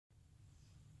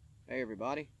Hey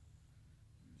everybody,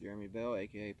 Jeremy Bell,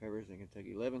 aka Peppers in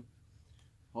Kentucky Living.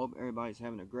 Hope everybody's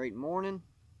having a great morning.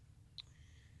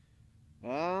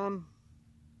 Got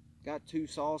two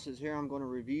sauces here I'm going to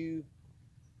review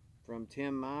from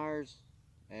Tim Myers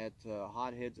at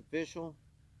Hotheads Official.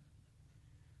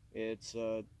 It's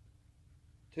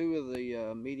two of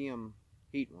the medium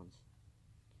heat ones.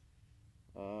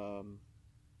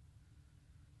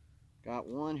 Got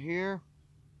one here,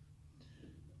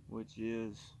 which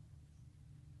is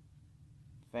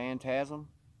Phantasm.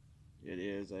 It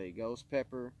is a ghost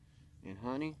pepper and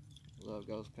honey. Love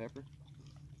ghost pepper.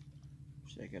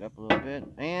 Shake it up a little bit.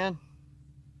 And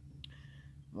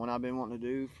one I've been wanting to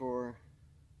do for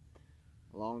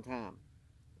a long time.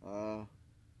 A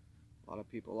lot of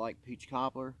people like peach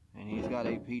cobbler, and he's got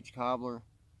a peach cobbler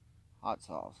hot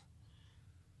sauce.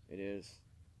 It is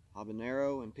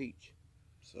habanero and peach.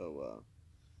 So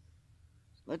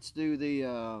let's do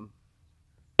the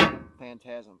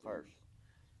Phantasm first.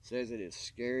 It says it is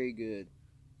scary good,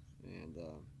 and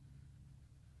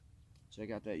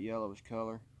check out that yellowish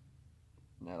color.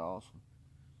 Isn't that awesome?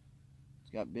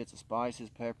 It's got bits of spices,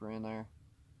 pepper in there.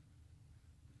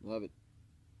 Love it.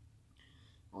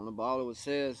 On the bottle it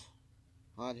says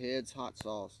Hotheads hot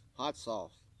sauce. Hot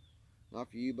sauce.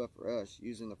 Not for you, but for us.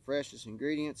 Using the freshest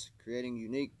ingredients, creating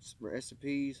unique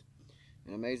recipes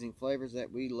and amazing flavors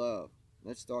that we love.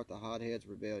 Let's start the Hotheads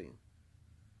Rebellion.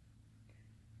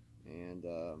 And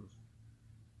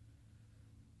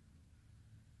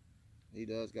he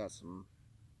does got some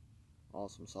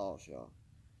awesome sauce, y'all.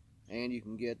 And you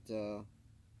can get some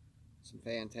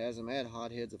Phantasm at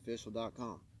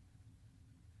hotheadsofficial.com.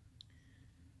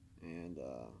 And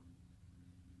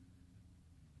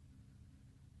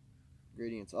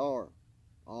ingredients are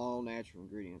all natural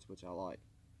ingredients, which I like,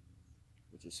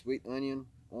 which is sweet onion,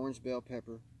 orange bell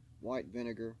pepper, white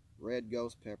vinegar, red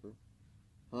ghost pepper,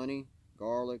 honey,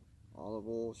 garlic, olive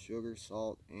oil, sugar,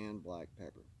 salt, and black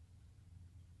pepper.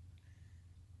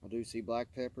 I do see black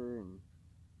pepper and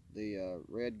the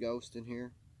red ghost in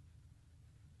here,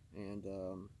 and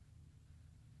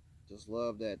just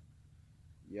love that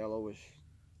yellowish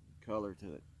color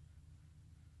to it.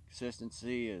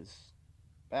 Consistency is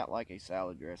about like a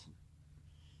salad dressing.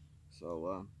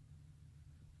 So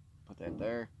put that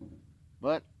there.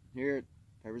 But here at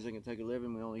Peppers in Kentucky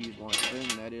Living, we only use one spoon,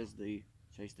 and that is the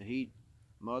Chase the Heat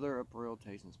Mother of Pearl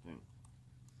tasting spoon.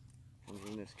 Comes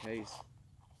in this case,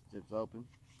 zips open.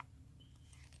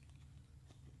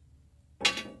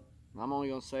 I'm only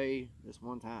going to say this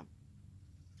one time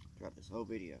throughout this whole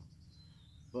video,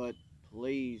 but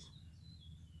please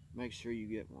make sure you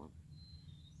get one,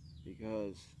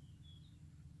 because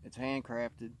it's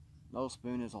handcrafted. No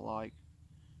spoon is alike.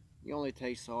 You only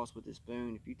taste sauce with this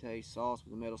spoon. If you taste sauce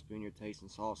with a metal spoon, you're tasting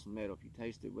sauce and metal. If you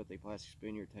taste it with a plastic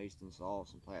spoon, you're tasting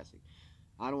sauce and plastic.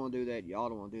 I don't want to do that. Y'all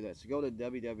don't want to do that. So go to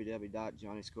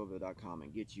www.johnnyscoville.com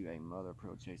and get you a Mother of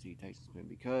Pearl Chase the Heat tasting spoon,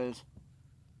 because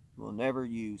we'll never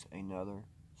use another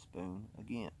spoon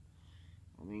again.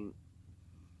 I mean,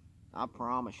 I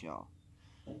promise y'all,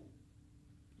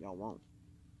 y'all won't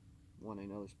want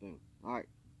another spoon. Alright.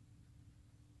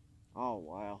 Oh,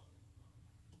 wow.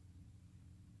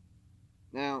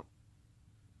 Now,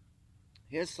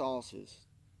 his sauces,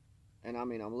 and I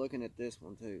mean, I'm looking at this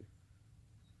one too.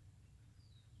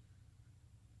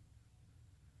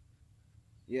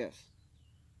 Yes,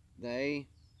 they,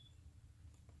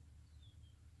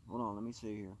 hold on, let me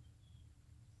see here.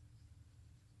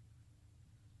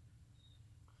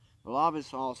 A lot of his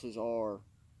sauces are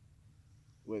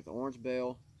with orange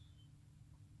bell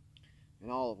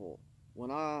and olive oil.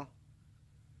 When I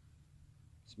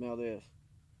smell this,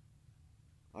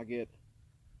 I get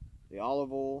the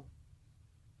olive oil,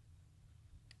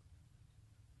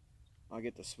 I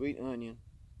get the sweet onion,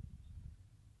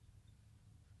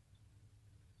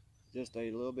 just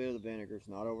a little bit of the vinegar. It's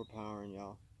not overpowering,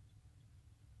 y'all.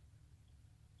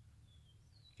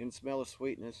 You can smell the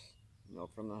sweetness, you know,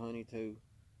 from the honey too.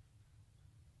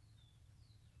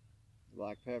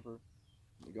 Black pepper,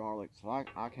 the garlic. So I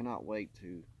cannot wait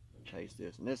to taste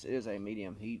this. And this is a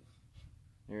medium heat.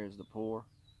 Here's the pour.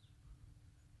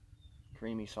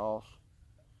 Creamy sauce.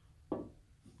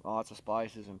 Lots of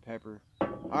spices and pepper.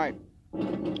 Alright.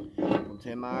 From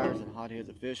Tim Myers and Hotheads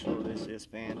Official, this is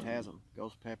Phantasm.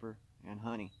 Ghost pepper and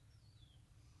honey.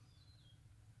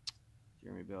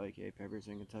 Jeremy Bell, aka Peppers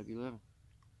in Kentucky Living.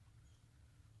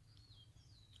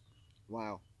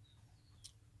 Wow.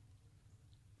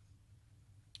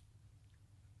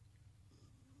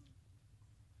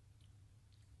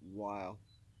 Wow.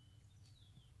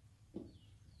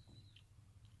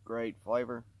 Great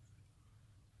flavor.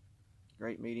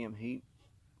 Great medium heat.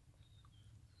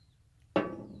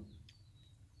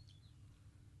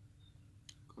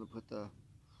 I'm gonna put the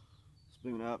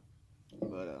spoon up,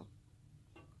 but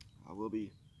I will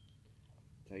be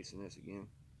tasting this again.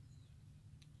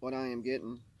 What I am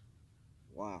getting,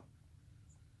 wow,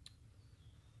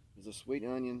 is a sweet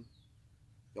onion.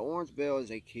 The orange bell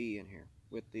is a key in here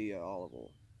with the olive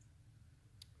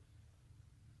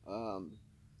oil.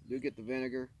 Do get the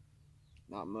vinegar,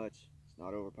 not much, it's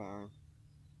not overpowering.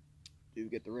 Do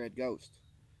get the red ghost,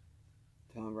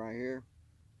 tongue right here,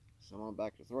 some on the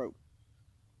back of the throat.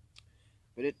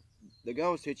 But the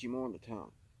ghost hits you more on the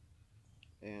tongue,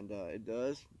 and it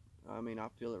does. I mean, I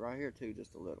feel it right here too,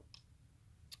 just a little.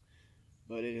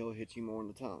 But it'll hit you more on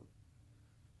the tongue.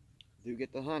 Do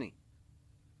get the honey.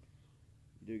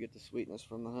 You do get the sweetness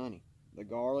from the honey. The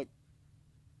garlic,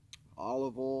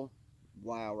 olive oil,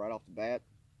 wow, right off the bat.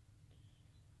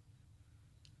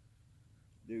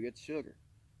 Do get the sugar,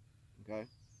 okay?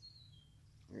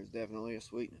 There's definitely a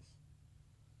sweetness.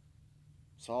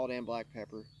 Salt and black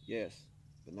pepper, yes,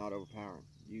 but not overpowering.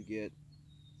 You get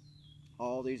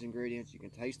all these ingredients, you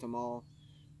can taste them all,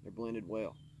 they're blended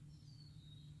well.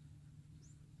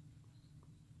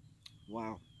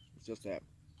 Wow, it's just that.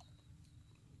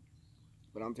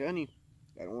 But I'm telling you,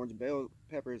 that orange bell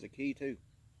pepper is a key too.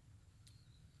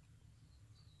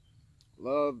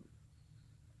 Love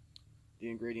the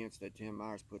ingredients that Tim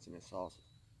Myers puts in his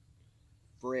sauces.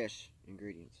 Fresh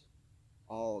ingredients,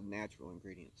 all natural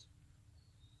ingredients.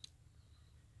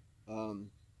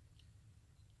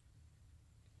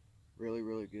 Really,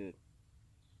 really good.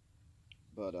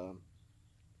 But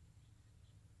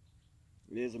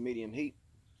it is a medium heat.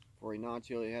 For a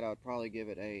non-chili head, I'd probably give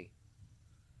it a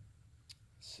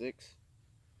 6.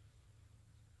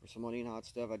 For someone eating hot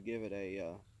stuff, I'd give it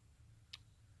a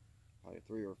probably a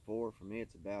 3 or 4. For me,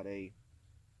 it's about a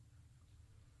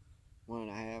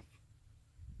 1.5.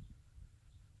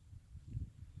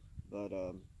 But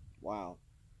wow,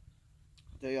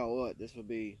 I'll tell y'all what, this would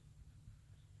be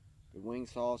good wing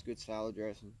sauce, good salad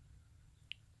dressing.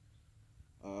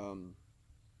 I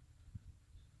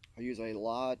use a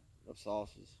lot of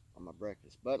sauces on my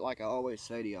breakfast, but like I always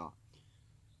say to y'all,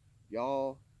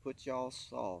 y'all put y'all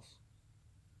sauce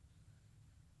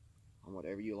on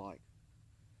whatever you like.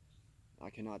 I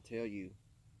cannot tell you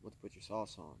what to put your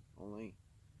sauce on. Only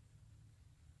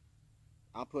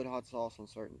I put hot sauce on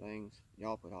certain things.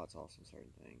 Y'all put hot sauce on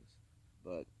certain things.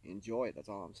 But enjoy it. That's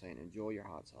all I'm saying. Enjoy your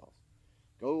hot sauce.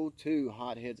 Go to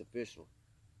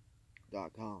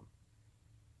hotheadsofficial.com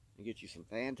and get you some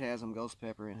Phantasm ghost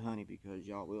pepper and honey, because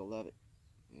y'all will love it.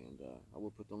 And I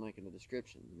will put the link in the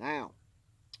description. Now,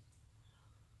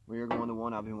 we are going to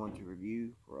one I've been wanting to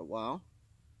review for a while.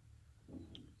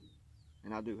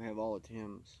 And I do have all of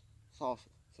Tim's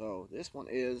sauces. So this one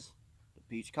is the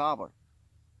peach cobbler.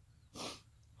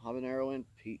 Habanero and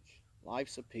peach.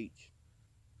 Life's a peach.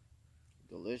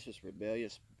 Delicious,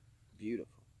 rebellious,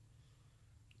 beautiful.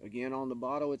 Again, on the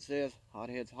bottle it says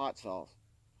Hotheads hot sauce.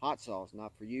 Hot sauce,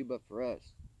 not for you but for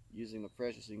us. Using the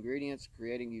freshest ingredients,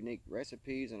 creating unique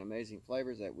recipes and amazing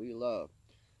flavors that we love.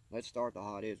 Let's start the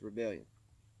Hotheads Rebellion.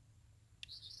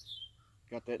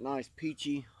 Got that nice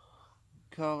peachy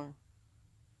color.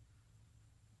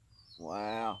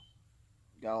 Wow.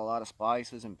 Got a lot of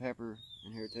spices and pepper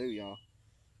in here too, y'all.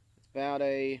 It's about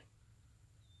a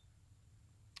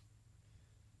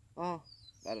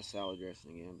salad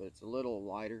dressing again, but it's a little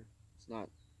lighter. It's not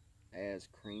as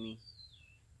creamy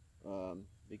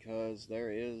because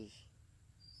there is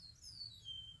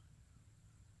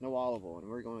no olive oil, and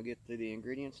we're going to get to the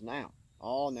ingredients now.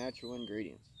 All natural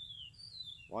ingredients.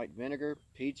 White vinegar,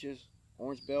 peaches,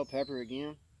 orange bell pepper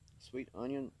again, sweet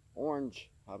onion, orange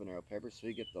habanero pepper, so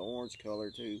you get the orange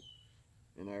color too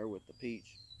in there with the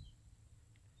peach.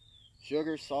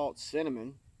 Sugar, salt,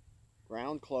 cinnamon,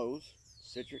 ground cloves,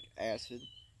 citric acid,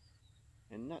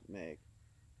 and nutmeg.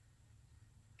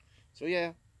 So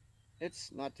yeah,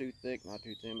 it's not too thick, not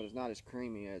too thin, but it's not as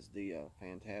creamy as the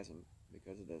Phantasm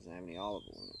because it doesn't have any olive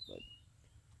oil in it. But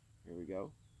here we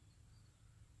go.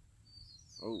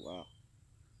 Oh wow.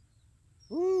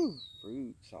 Woo!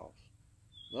 Fruit sauce.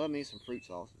 Love me some fruit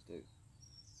sauces too.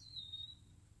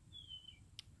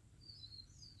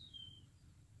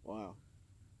 Wow.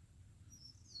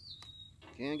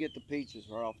 Can get the peaches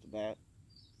right off the bat.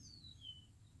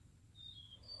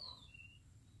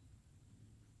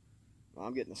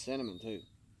 I'm getting the cinnamon too.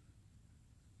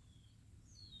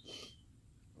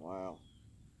 Wow.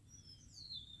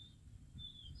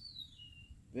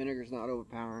 Vinegar's not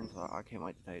overpowering, so I can't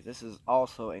wait to taste. This is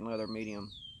also another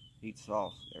medium heat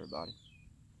sauce, everybody.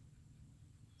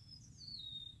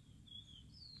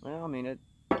 Well, I mean, it's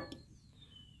a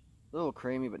little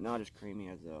creamy, but not as creamy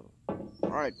as the other.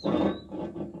 Alright,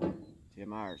 Tim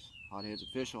Myers, Hotheads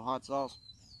Official hot sauce.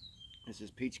 This is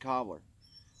peach cobbler,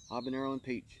 habanero and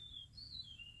peach.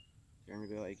 Jeremy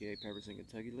Bell, aka Peppers in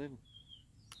Kentucky Living.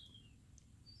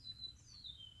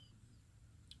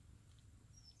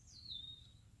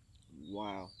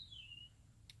 Wow.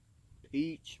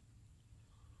 Peach.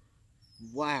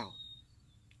 Wow.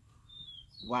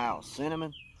 Wow.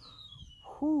 Cinnamon.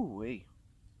 Whoo-wee.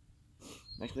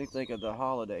 Makes me think of the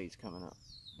holidays coming up.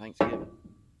 Thanksgiving.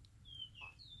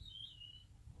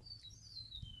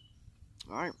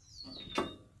 Alright.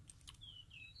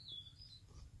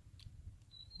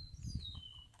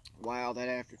 Wow, that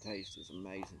aftertaste is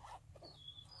amazing.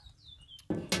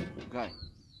 Okay.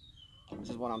 This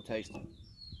is what I'm tasting.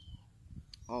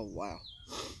 Oh, wow.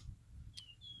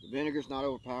 The vinegar's not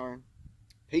overpowering.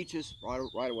 Peaches,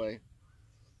 right away.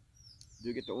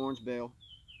 Do get the orange bell.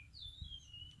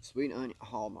 Sweet onion.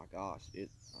 Oh my gosh. I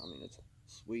mean, it's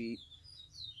sweet.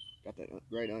 Got that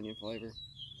great onion flavor.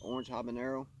 Orange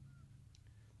habanero.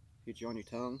 Hit you on your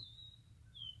tongue.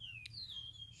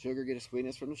 Sugar, get a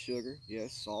sweetness from the sugar.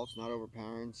 Yes, salt's not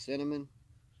overpowering. Cinnamon.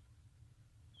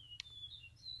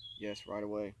 Yes, right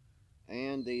away.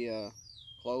 And the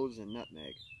cloves and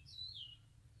nutmeg.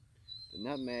 The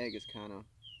nutmeg is kind of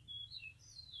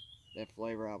that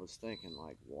flavor I was thinking,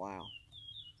 like, wow.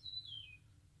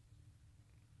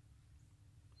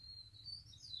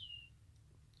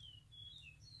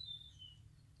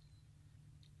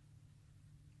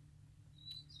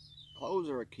 Cloves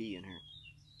are a key in here.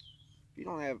 If you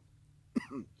don't have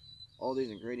all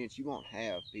these ingredients, you won't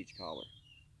have peach cobbler.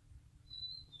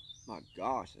 My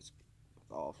gosh, that's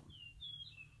awesome.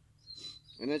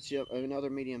 And it's another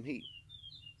medium heat.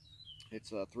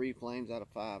 It's 3 flames out of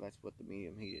 5. That's what the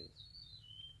medium heat is.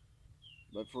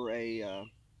 But for a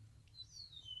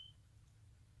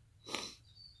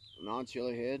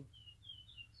non-chili head,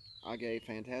 I gave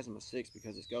Phantasm a 6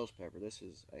 because it's ghost pepper. This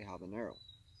is a habanero.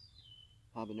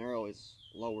 Habanero is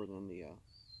lower than the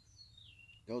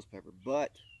ghost pepper,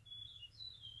 but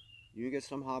you get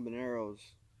some habaneros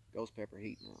ghost pepper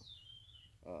heat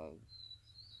now.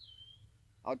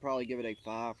 I'd probably give it a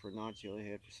 5 for non-chili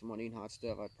head. For someone eating hot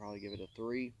stuff, I'd probably give it a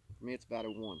 3. For me, it's about a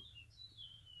 1.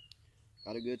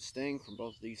 Got a good sting from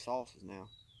both of these sauces now.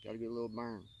 Got a good little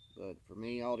burn. But for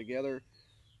me, altogether,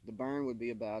 the burn would be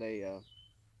about a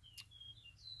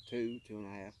 2,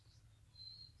 2.5.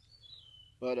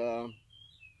 But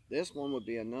this one would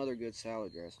be another good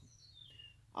salad dressing.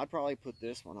 I'd probably put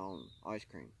this one on ice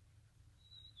cream.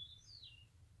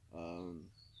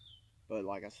 But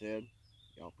like I said,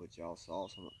 y'all put y'all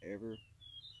sauce on whatever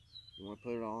you want to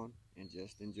put it on and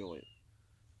just enjoy it.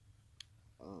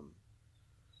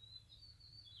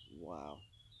 Wow.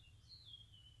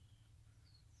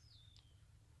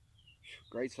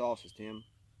 Great sauces, Tim.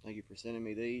 Thank you for sending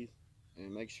me these.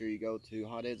 And make sure you go to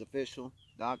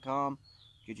hotheadsofficial.com.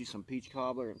 Get you some peach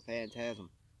cobbler and Phantasm.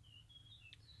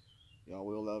 Y'all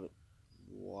will love it.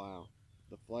 Wow.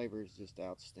 The flavor is just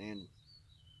outstanding.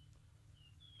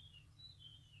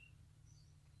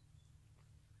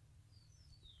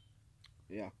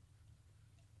 Yeah.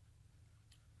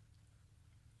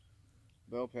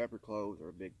 Bell pepper cloves are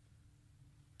a big,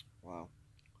 wow.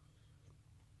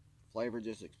 Flavor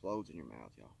just explodes in your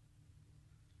mouth, y'all.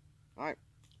 Alright.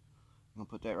 I'm going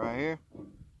to put that right here.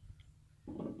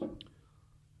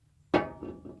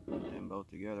 Put them both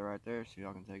together right there so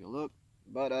y'all can take a look.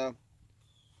 But,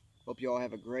 hope y'all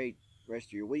have a great rest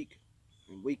of your week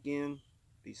and weekend.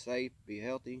 Be safe, be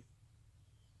healthy.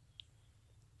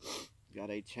 Got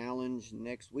a challenge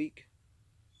next week.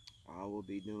 I will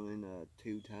be doing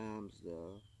 2 times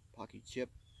the Pocky Chip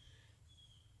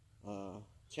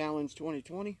Challenge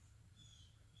 2020.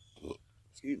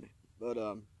 Excuse me. But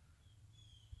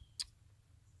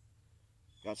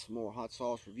got some more hot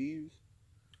sauce reviews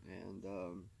and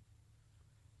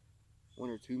 1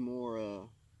 or 2 more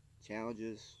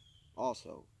challenges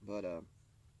also. But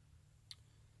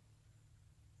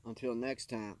until next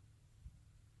time,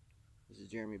 this is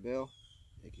Jeremy Bell,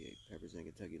 aka Peppers in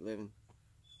Kentucky Living.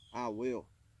 I will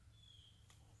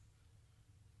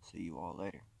see you all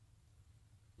later.